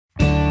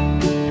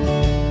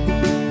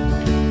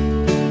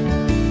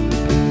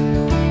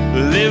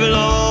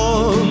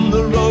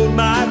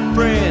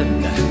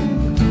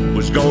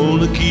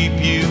gonna keep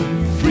you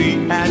free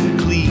and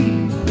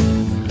clean.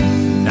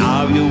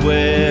 Now you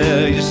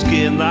wear your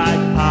skin like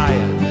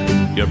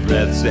iron, your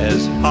breath's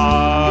as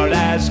hard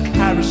as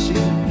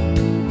kerosene.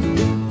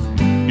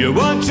 You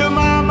weren't your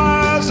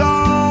mama's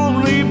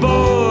only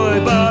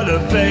boy, but her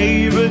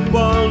favorite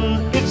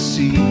one, it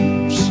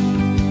seems.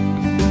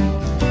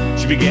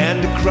 She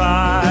began to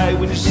cry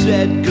when you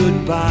said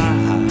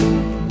goodbye.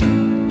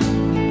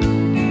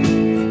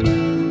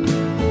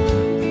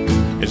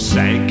 It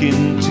sank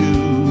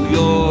into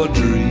your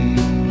dreams.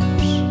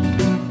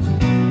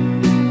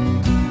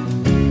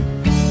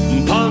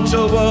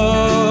 Poncho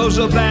was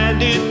a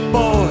bandit,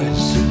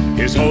 boys.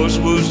 His horse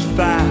was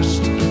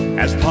fast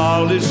as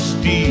polished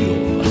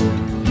steel.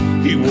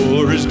 He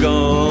wore his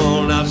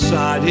gun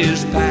outside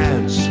his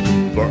pants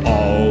for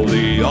all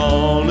the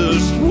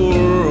honest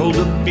world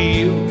to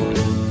feel.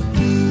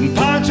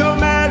 Poncho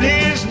met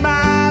his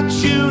match,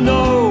 you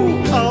know,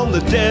 on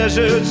the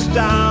deserts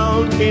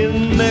down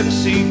in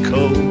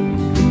Mexico.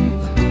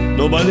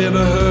 Nobody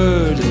ever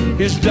heard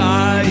his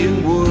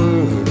dying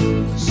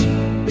words,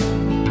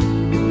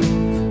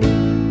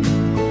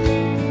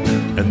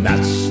 and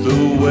that's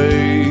the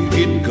way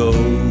it goes.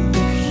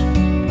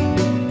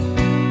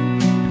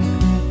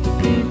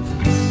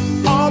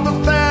 All the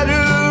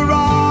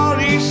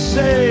federales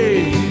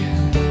say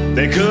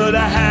they could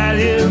have had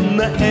him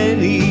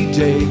any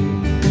day.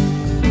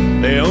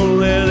 They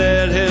only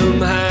let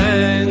him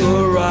hang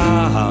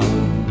around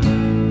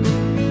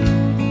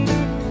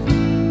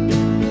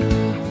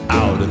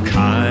out of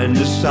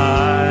kindness,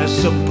 I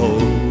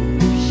suppose.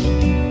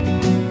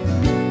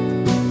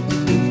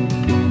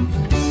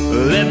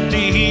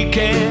 Lefty, he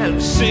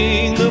can't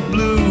sing the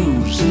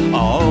blues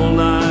all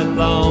night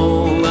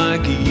long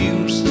like he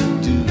used to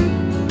do.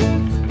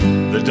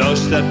 The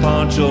dust that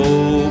Poncho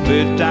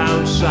bit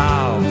down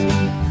south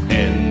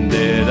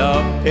ended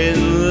up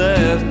in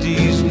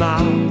Lefty's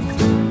mouth.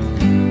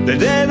 The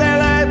day they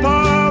lay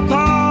poor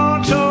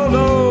Poncho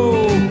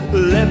low,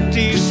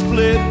 Lefty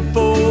split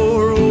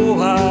for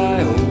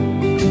Ohio,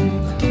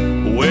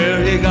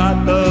 where he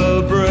got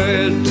the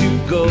bread to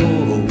go.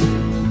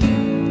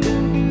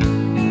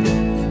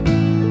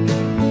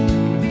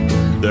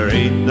 There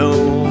ain't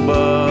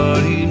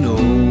nobody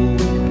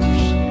knows.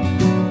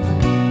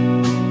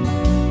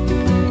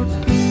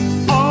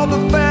 All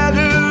the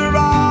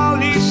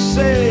federales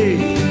say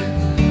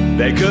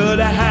they could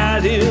have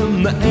had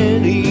him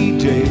any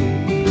day.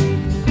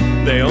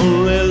 They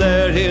only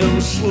let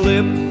him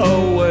slip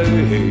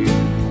away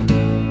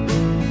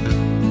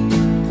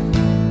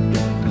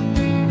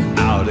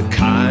out of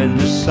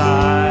kindness,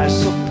 I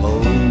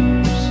suppose.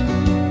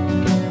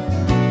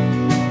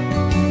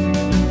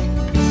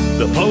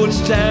 The poets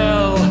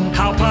tell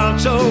how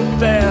Poncho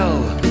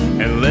fell,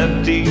 and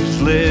Lefty's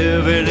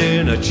living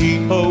in a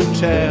cheap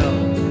hotel.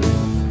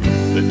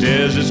 The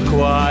desert's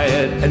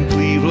quiet and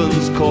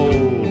Cleveland's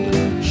cold,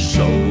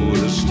 so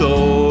the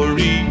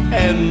story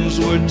ends,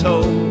 we're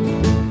told.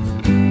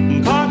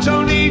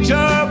 Poncho needs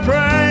your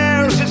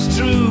prayers, it's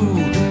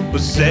true,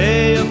 but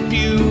say a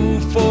few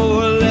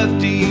for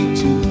Lefty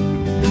too.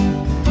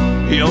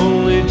 He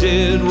only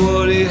did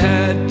what he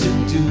had to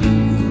do,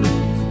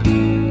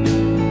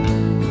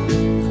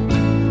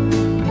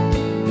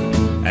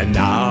 and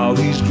now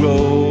he's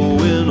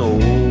growing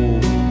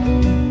old.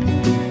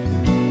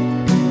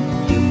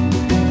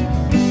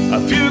 A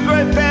few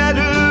great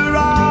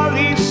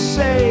federales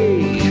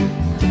say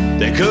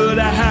they could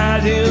have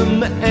had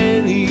him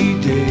any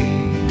day.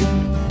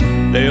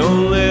 They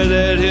only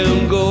let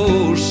him